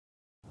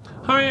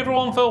Hi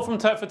everyone, Phil from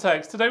Tech for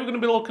Techs. Today we're going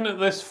to be looking at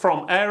this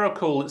from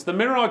AeroCool. It's the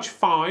Mirage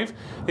 5.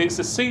 It's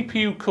a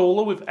CPU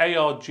cooler with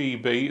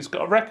ARGB. It's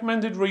got a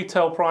recommended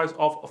retail price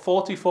of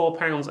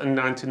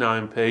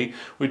 £44.99.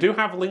 We do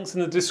have links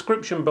in the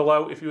description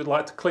below if you would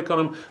like to click on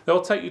them.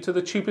 They'll take you to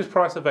the cheapest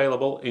price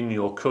available in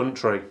your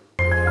country.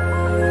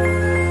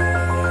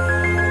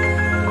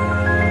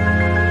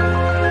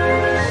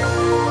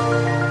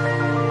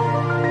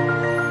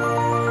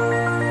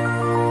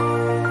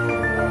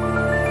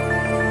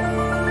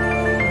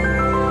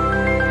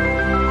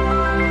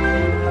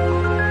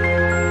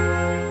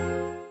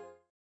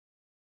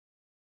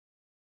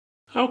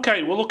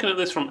 Okay, we're looking at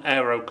this from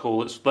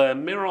AeroCool. It's their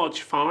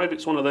Mirage 5.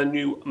 It's one of their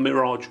new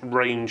Mirage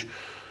range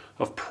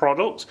of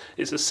products.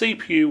 It's a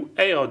CPU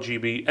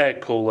ARGB air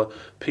cooler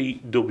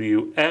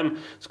PWM.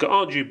 It's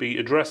got RGB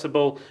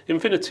addressable,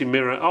 Infinity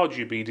Mirror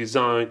RGB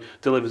design,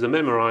 delivers a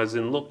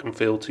mesmerizing look and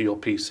feel to your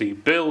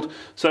PC build.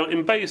 So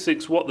in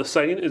basics, what they're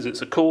saying is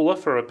it's a cooler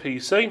for a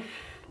PC,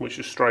 which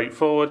is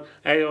straightforward.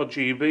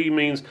 ARGB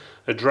means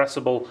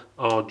addressable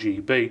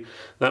RGB.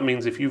 That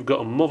means if you've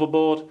got a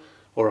motherboard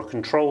or a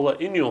controller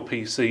in your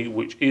PC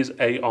which is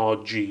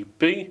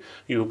ARGB,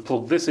 you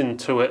plug this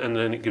into it and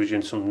then it gives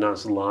you some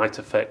nice light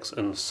effects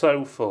and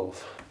so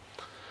forth.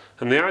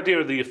 And the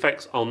idea of the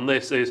effects on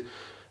this is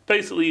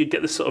basically you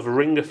get this sort of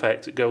ring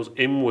effect. It goes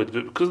inward,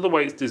 but because of the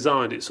way it's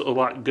designed, it sort of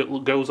like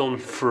goes on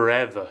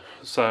forever.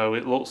 So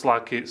it looks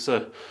like it's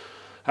I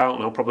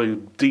don't know, probably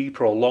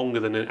deeper or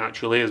longer than it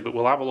actually is, but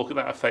we'll have a look at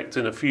that effect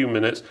in a few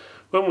minutes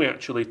when we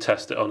actually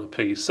test it on a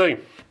PC.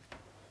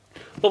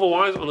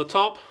 Otherwise, on the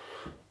top,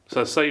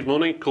 so save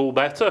money, cool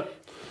better.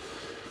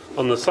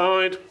 On the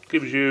side,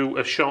 gives you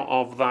a shot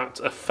of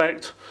that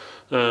effect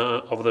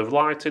of the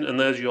lighting, and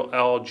there's your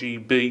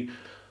RGB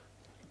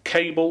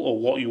cable, or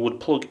what you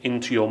would plug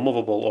into your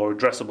motherboard or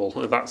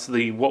addressable. That's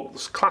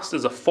what's classed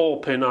as a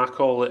 4-pin, I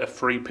call it a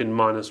 3-pin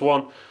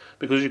 -1,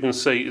 because you can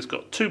see it's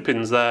got 2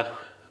 pins there,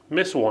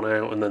 miss one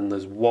out, and then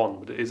there's 1,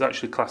 but it is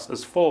actually classed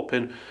as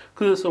 4-pin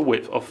because it's a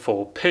width of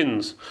 4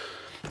 pins.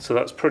 So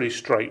that's pretty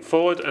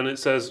straightforward, and it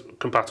says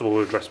compatible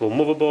with addressable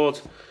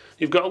motherboards.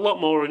 You've got a lot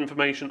more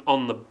information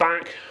on the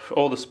back,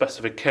 all the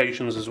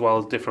specifications as well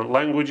as different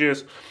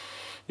languages.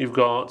 You've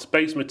got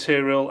base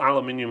material,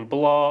 aluminium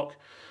block,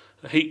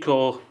 heat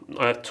core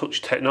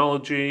touch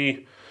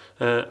technology,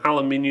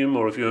 aluminium,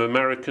 or if you're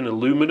American,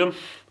 aluminum.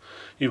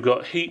 You've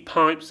got heat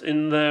pipes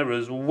in there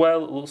as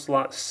well. It looks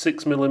like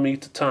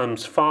 6mm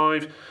x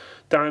 5.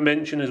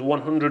 Dimension is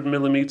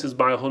 100mm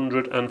by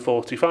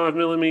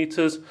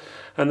 145mm.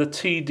 And the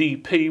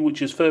TDP,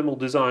 which is thermal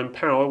design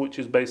power, which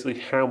is basically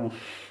how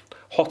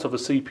hot of a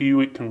CPU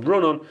it can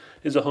run on,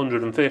 is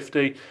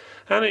 150,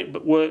 and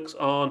it works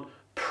on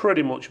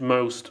pretty much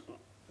most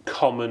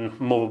common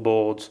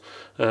motherboards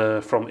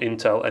from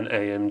Intel and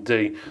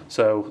AMD.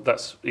 So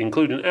that's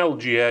including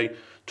LGA,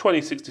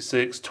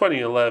 2066,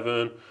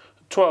 2011,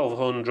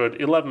 1200,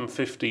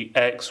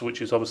 1150X,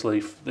 which is obviously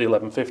the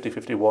 1150,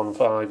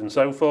 51.5 and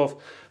so forth,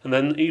 and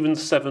then even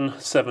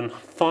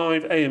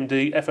 775,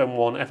 AMD,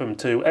 FM1,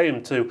 FM2,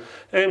 AM2,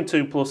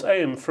 AM2 plus,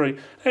 AM3,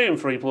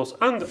 AM3 plus,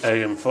 and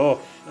AM4.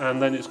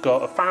 And then it's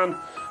got a fan,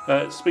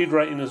 speed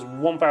rating is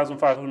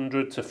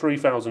 1500 to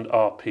 3000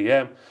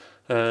 RPM,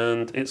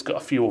 and it's got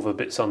a few other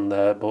bits on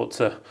there,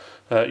 but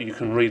you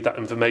can read that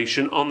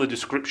information on the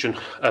description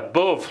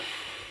above.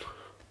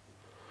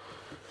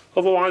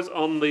 Otherwise,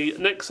 on the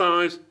next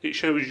side, it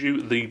shows you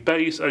the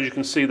base. As you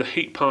can see, the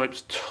heat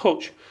pipes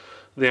touch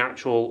the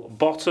actual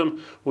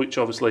bottom, which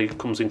obviously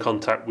comes in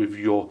contact with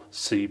your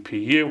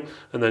CPU,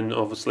 and then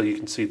obviously you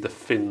can see the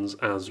fins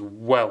as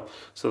well.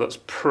 So that's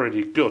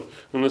pretty good.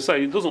 I'm going to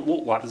say it doesn't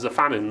look like there's a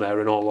fan in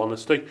there, in all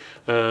honesty,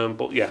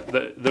 but yeah,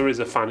 there is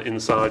a fan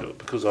inside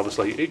because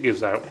obviously it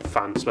gives out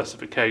fan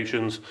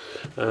specifications.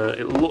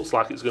 It looks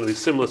like it's going to be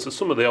similar to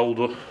some of the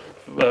older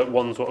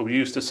ones what we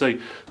used to see,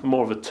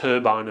 more of a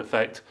turbine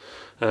effect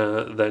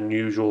than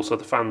usual. So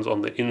the fan's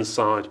on the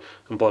inside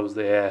and blows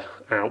the air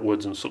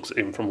outwards and sucks it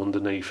in from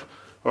underneath,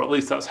 or at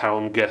least that's how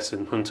I'm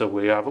guessing until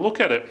we have a look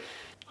at it.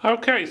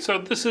 Okay, so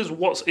this is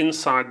what's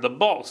inside the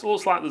box. It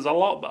looks like there's a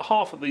lot, but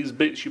half of these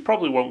bits you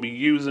probably won't be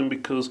using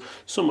because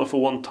some are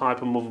for one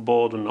type of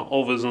motherboard and not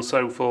others and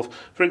so forth.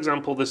 For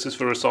example, this is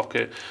for a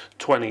socket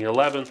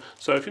 2011,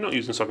 so if you're not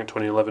using socket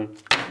 2011,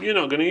 you're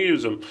not going to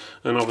use them.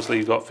 And obviously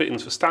you've got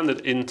fittings for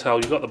standard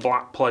Intel, you've got the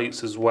black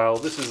plates as well.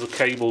 This is a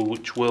cable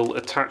which will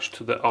attach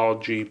to the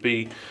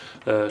RGB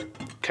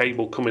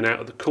cable coming out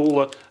of the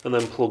cooler and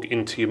then plug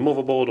into your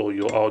motherboard or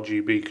your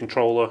RGB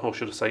controller, or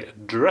should I say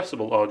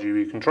addressable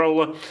RGB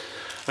controller.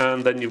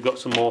 And then you've got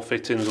some more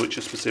fittings which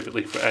are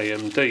specifically for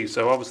AMD.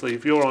 So obviously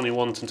if you're only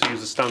wanting to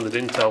use a standard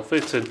Intel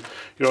fitting,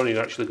 you're only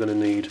actually going to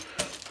need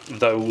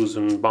those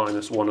and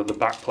minus one of the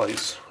back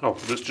plates. Oh,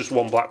 there's just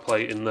one black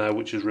plate in there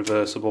which is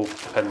reversible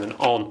depending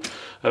on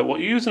what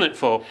you're using it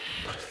for.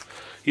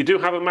 You do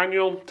have a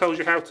manual, tells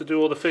you how to do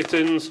all the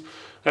fittings.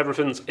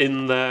 Everything's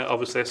in there.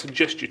 Obviously, I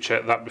suggest you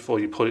check that before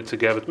you put it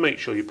together to make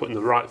sure you're putting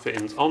the right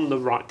fittings on the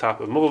right type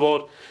of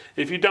motherboard.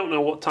 If you don't know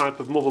what type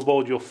of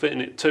motherboard you're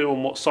fitting it to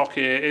and what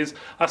socket it is,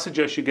 I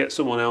suggest you get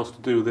someone else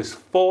to do this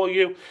for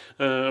you.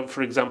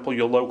 For example,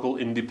 your local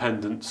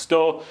independent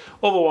store.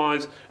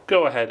 Otherwise,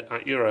 go ahead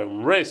at your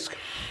own risk.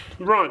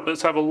 Right,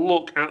 let's have a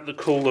look at the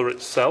cooler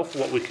itself,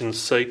 what we can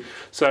see.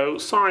 So,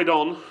 side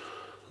on,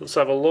 let's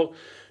have a look.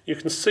 You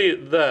can see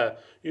it there.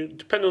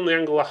 Depending on the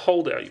angle I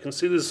hold it at, you can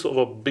see there's sort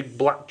of a big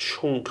black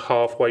chunk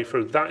halfway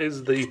through. That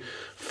is the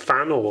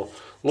fan, or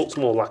looks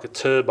more like a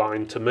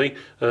turbine to me.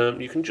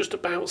 You can just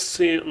about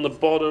see it on the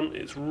bottom.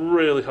 It's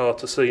really hard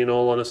to see in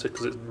all honesty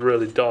because it's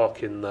really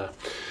dark in there.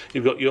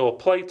 You've got your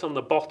plate on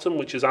the bottom,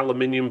 which is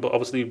aluminium, but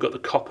obviously you've got the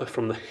copper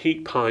from the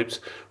heat pipes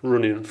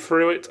running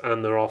through it,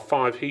 and there are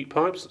 5 heat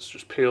pipes. Let's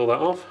just peel that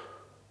off.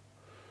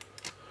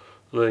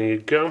 There you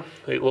go.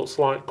 It looks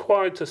like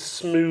quite a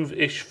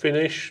smooth-ish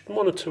finish.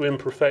 1 or 2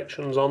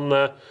 imperfections on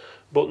there,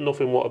 but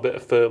nothing what a bit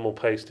of thermal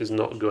paste is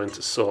not going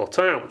to sort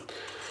out.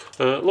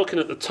 Looking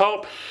at the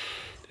top,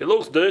 it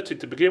looks dirty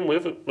to begin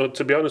with,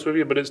 to be honest with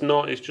you, but it's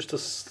not. It's just a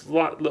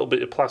slight little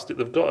bit of plastic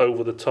they've got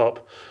over the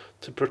top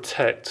to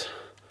protect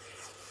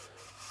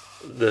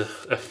the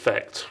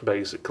effect,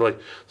 basically.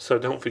 So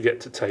don't forget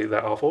to take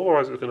that off,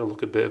 otherwise it's going to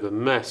look a bit of a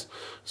mess.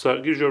 So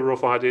it gives you a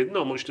rough idea.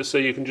 Not much to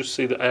see. You can just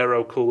see the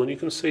AeroCool, and you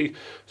can see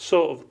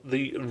sort of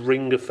the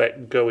ring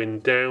effect going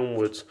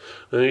downwards.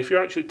 And if you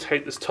actually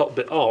take this top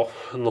bit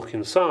off and look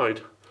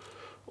inside,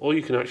 all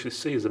you can actually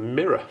see is a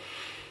mirror.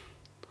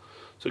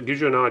 So it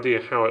gives you an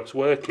idea how it's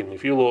working.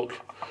 If you look,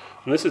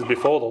 and this is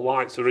before the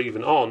lights are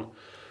even on,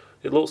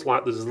 it looks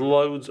like there's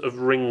loads of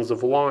rings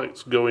of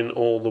lights going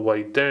all the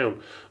way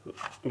down.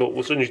 But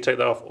as soon as you take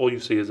that off, all you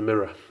see is a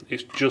mirror.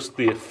 It's just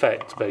the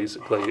effect,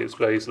 basically. It's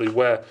basically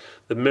where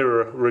the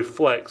mirror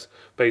reflects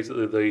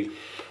basically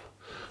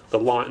the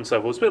light and so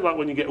forth. It's a bit like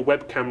when you get a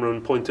web camera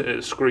and point it at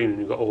a screen and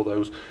you've got all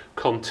those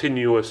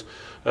continuous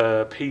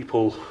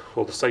people,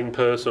 or the same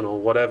person or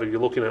whatever you're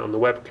looking at on the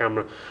web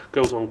camera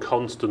goes on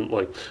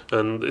constantly,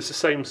 and it's the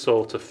same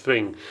sort of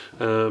thing,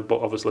 but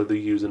obviously they're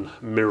using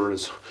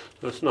mirrors.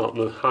 It's not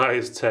the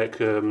highest tech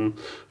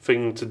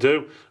thing to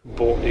do,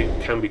 but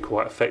it can be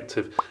quite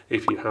effective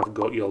if you have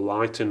got your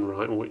lighting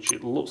right, which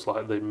it looks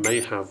like they may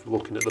have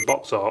looking at the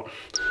box art.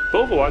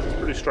 But otherwise it's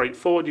pretty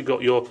straightforward. You've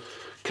got your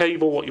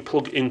cable, what you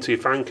plug into your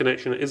fan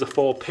connection. It is a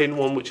 4-pin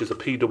one, which is a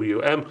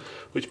PWM,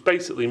 which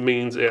basically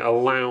means it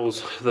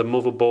allows the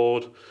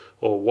motherboard,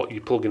 or what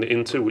you're plugging it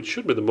into, which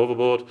should be the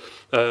motherboard,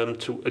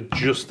 to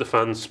adjust the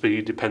fan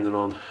speed depending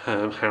on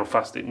how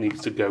fast it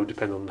needs to go,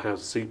 depending on how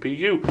the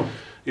CPU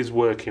is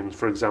working.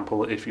 For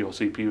example, if your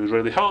CPU is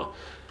really hot,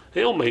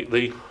 it'll make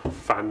the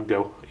fan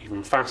go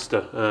even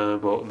faster,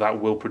 but that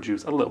will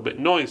produce a little bit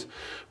of noise.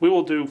 We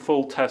will do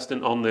full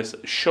testing on this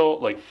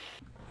shortly.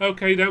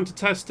 Okay, down to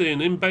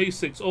testing. In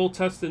basics, all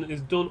testing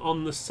is done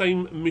on the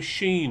same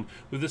machine,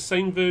 with the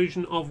same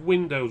version of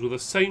Windows, with the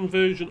same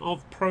version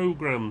of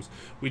programs.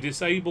 We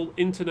disable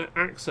internet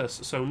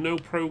access, so no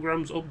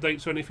programs,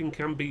 updates or anything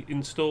can be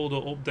installed,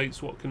 or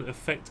updates what can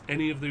affect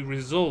any of the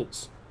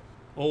results.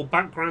 All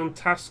background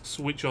tasks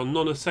which are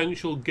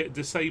non-essential get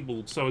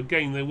disabled, so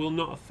again they will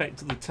not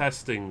affect the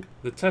testing.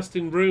 The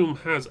testing room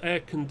has air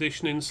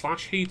conditioning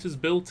 / heaters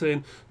built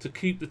in to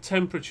keep the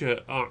temperature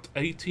at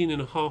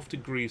 18.5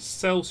 degrees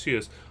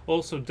Celsius.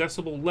 Also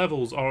decibel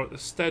levels are at a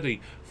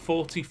steady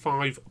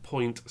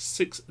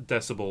 45.6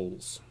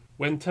 decibels.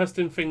 When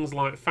testing things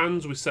like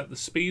fans, we set the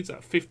speeds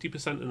at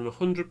 50% and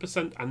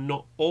 100% and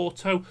not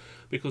auto,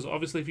 because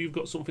obviously if you've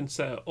got something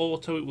set at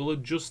auto, it will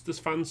adjust the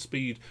fan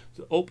speed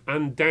up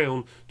and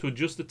down to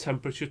adjust the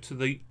temperature to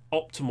the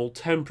optimal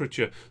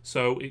temperature,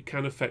 so it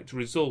can affect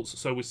results.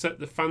 So we set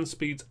the fan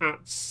speeds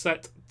at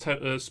set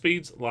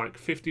speeds like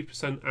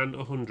 50% and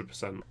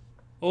 100%.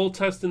 All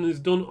testing is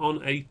done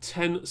on a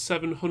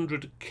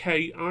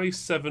 10700K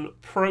i7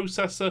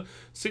 processor,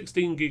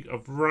 16 gig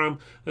of RAM,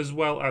 as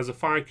well as a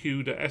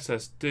 5CUDA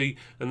SSD,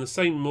 and the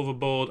same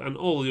motherboard, and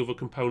all the other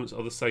components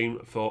are the same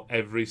for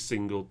every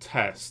single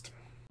test.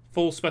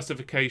 Full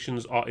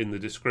specifications are in the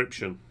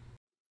description.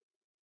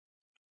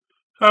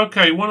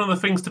 Okay, one of the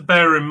things to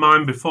bear in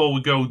mind before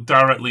we go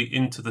directly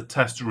into the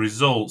test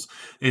results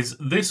is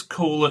this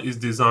cooler is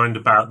designed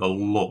about the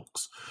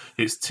looks.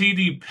 Its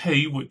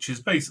TDP, which is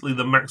basically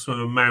the maximum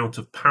amount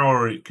of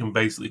power it can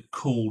basically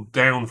cool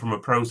down from a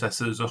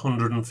processor, is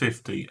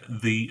 150.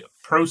 The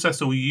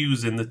processor we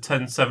use in the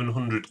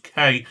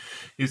 10700K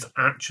is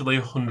actually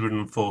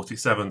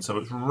 147, so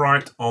it's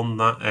right on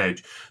that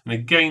edge. And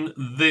again,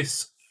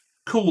 this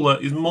cooler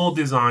is more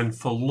designed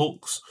for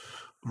looks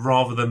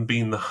rather than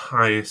being the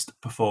highest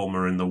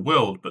performer in the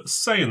world. But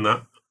saying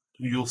that,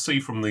 you'll see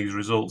from these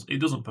results, it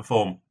doesn't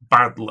perform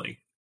badly.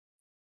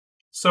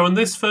 So in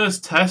this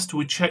first test,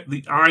 we check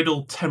the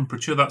idle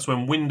temperature. That's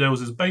when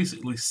Windows is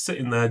basically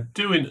sitting there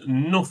doing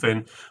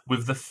nothing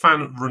with the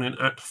fan running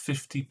at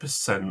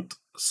 50%.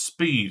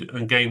 speed.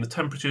 Again, the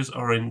temperatures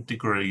are in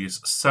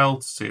degrees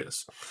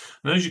Celsius.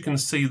 And as you can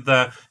see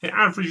there, it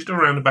averaged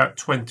around about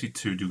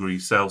 22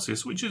 degrees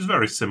Celsius, which is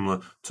very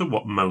similar to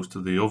what most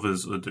of the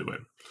others are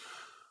doing.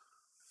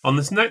 On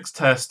this next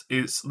test,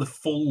 it's the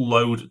full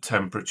load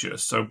temperature.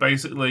 So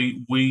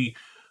basically, we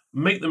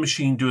make the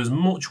machine do as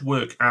much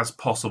work as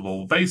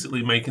possible,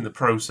 basically making the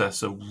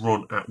processor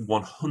run at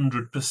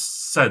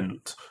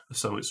 100%.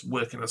 So it's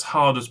working as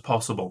hard as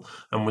possible,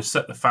 and we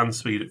set the fan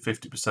speed at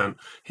 50%.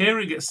 Here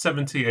it gets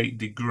 78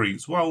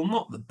 degrees. Well,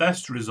 not the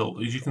best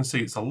result. As you can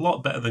see, it's a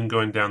lot better than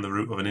going down the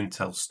route of an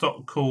Intel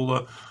stock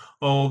cooler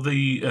or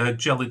the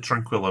Jelly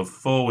Tranquillo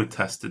 4 we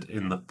tested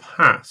in the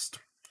past.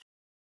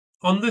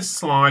 On this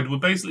slide, we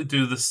basically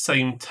do the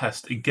same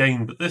test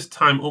again, but this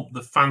time up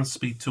the fan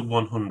speed to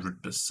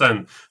 100%.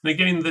 And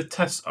again, the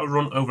tests are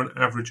run over an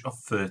average of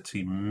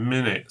 30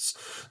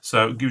 minutes.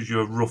 So it gives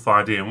you a rough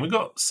idea. And we've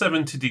got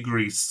 70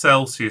 degrees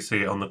Celsius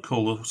here on the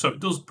cooler, so it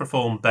does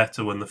perform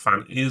better when the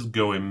fan is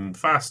going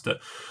faster.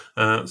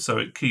 So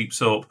it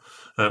keeps up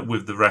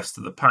with the rest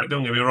of the pack.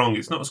 Don't get me wrong,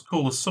 it's not as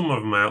cool as some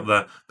of them out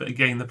there, but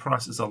again, the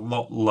price is a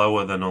lot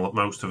lower than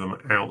most of them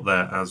out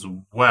there as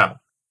well.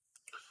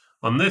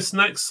 On this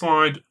next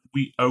slide,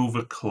 we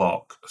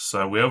overclock.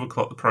 So we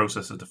overclock the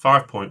processor to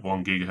 5.1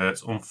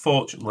 gigahertz.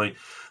 Unfortunately,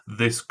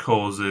 this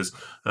causes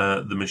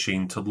the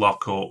machine to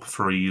lock up,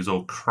 freeze,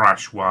 or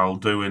crash while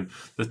doing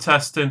the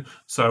testing.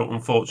 So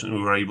unfortunately,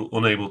 we were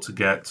unable to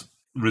get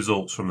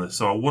results from this.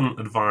 So I wouldn't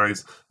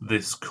advise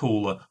this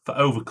cooler for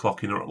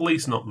overclocking, or at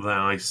least not the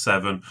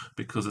i7,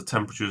 because the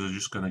temperatures are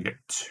just going to get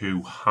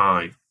too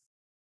high.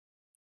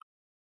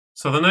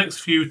 So the next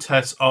few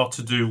tests are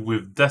to do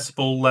with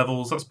decibel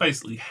levels. That's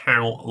basically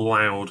how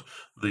loud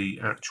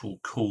the actual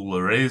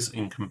cooler is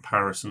in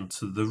comparison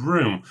to the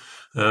room.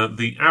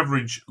 The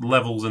average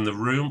levels in the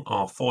room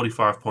are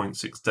 45.6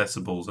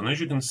 decibels. And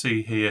as you can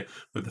see here,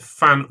 with the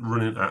fan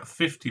running at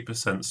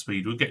 50%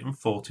 speed, we're getting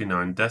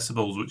 49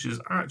 decibels, which is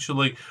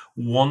actually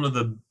one of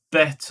the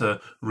better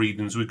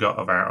readings we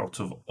got out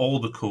of all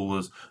the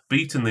coolers,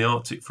 beating the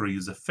Arctic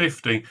Freezer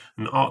 50,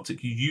 and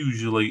Arctic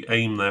usually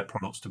aim their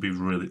products to be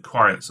really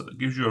quiet, so it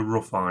gives you a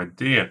rough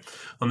idea.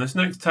 On this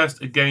next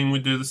test, again, we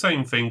do the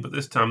same thing, but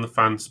this time the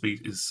fan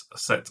speed is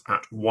set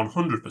at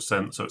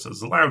 100%, so it's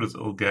as loud as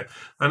it'll get,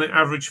 and it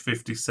averaged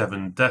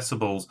 57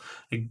 decibels.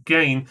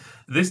 Again,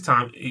 this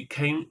time it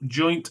came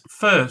joint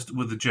first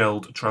with the Jelly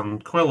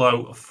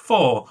Tranquillo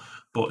 4,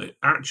 but it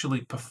actually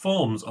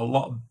performs a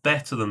lot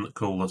better than the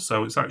cooler.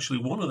 So it's actually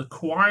one of the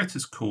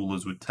quietest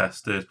coolers we've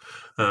tested,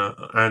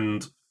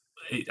 and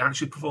it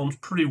actually performs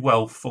pretty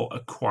well for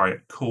a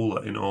quiet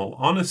cooler, in all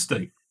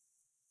honesty.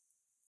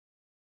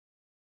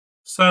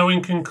 So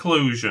in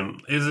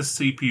conclusion, is a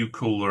CPU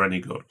cooler any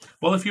good?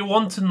 Well, if you're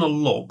wanting the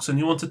looks and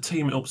you want to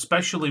team it up,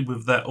 especially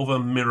with their other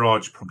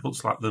Mirage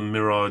products like the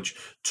Mirage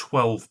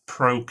 12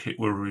 Pro kit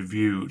we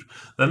reviewed,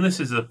 then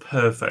this is a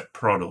perfect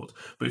product.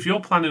 But if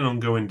you're planning on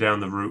going down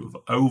the route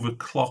of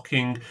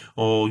overclocking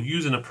or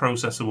using a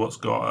processor what's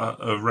got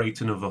a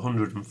rating of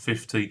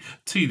 150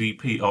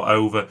 TDP or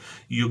over,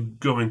 you're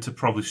going to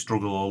probably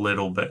struggle a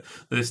little bit.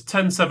 This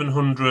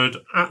 10700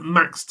 at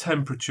max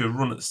temperature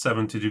run at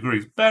 70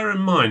 degrees. Bear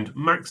in mind,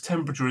 max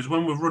temperature is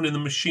when we're running the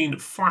machine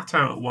flat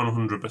out at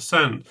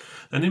 100%,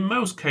 and in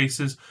most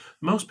cases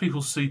most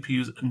people's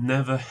CPUs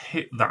never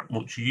hit that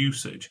much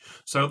usage,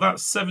 so that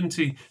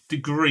 70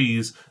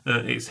 degrees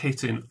it's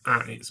hitting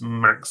at its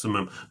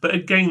maximum. But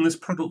again, this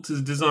product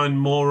is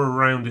designed more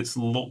around its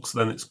looks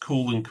than its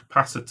cooling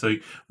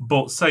capacity,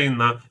 but saying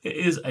that, it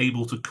is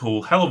able to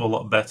cool a hell of a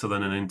lot better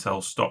than an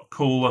Intel stock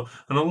cooler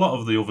and a lot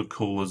of the other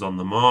coolers on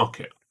the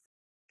market.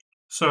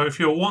 So if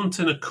you're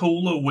wanting a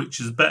cooler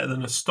which is better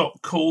than a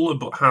stock cooler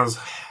but has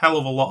a hell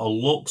of a lot of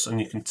looks, and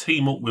you can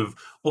team up with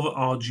other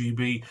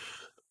RGB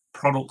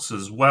products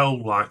as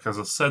well, like as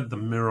I said, the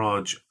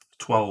Mirage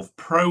 12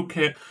 Pro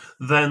kit,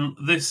 then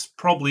this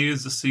probably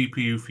is the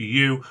CPU for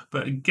you.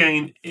 But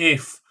again,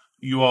 if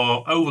you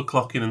are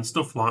overclocking and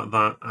stuff like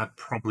that, I'd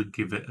probably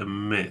give it a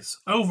miss.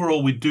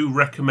 Overall, we do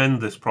recommend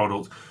this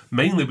product,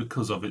 mainly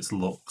because of its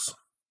looks.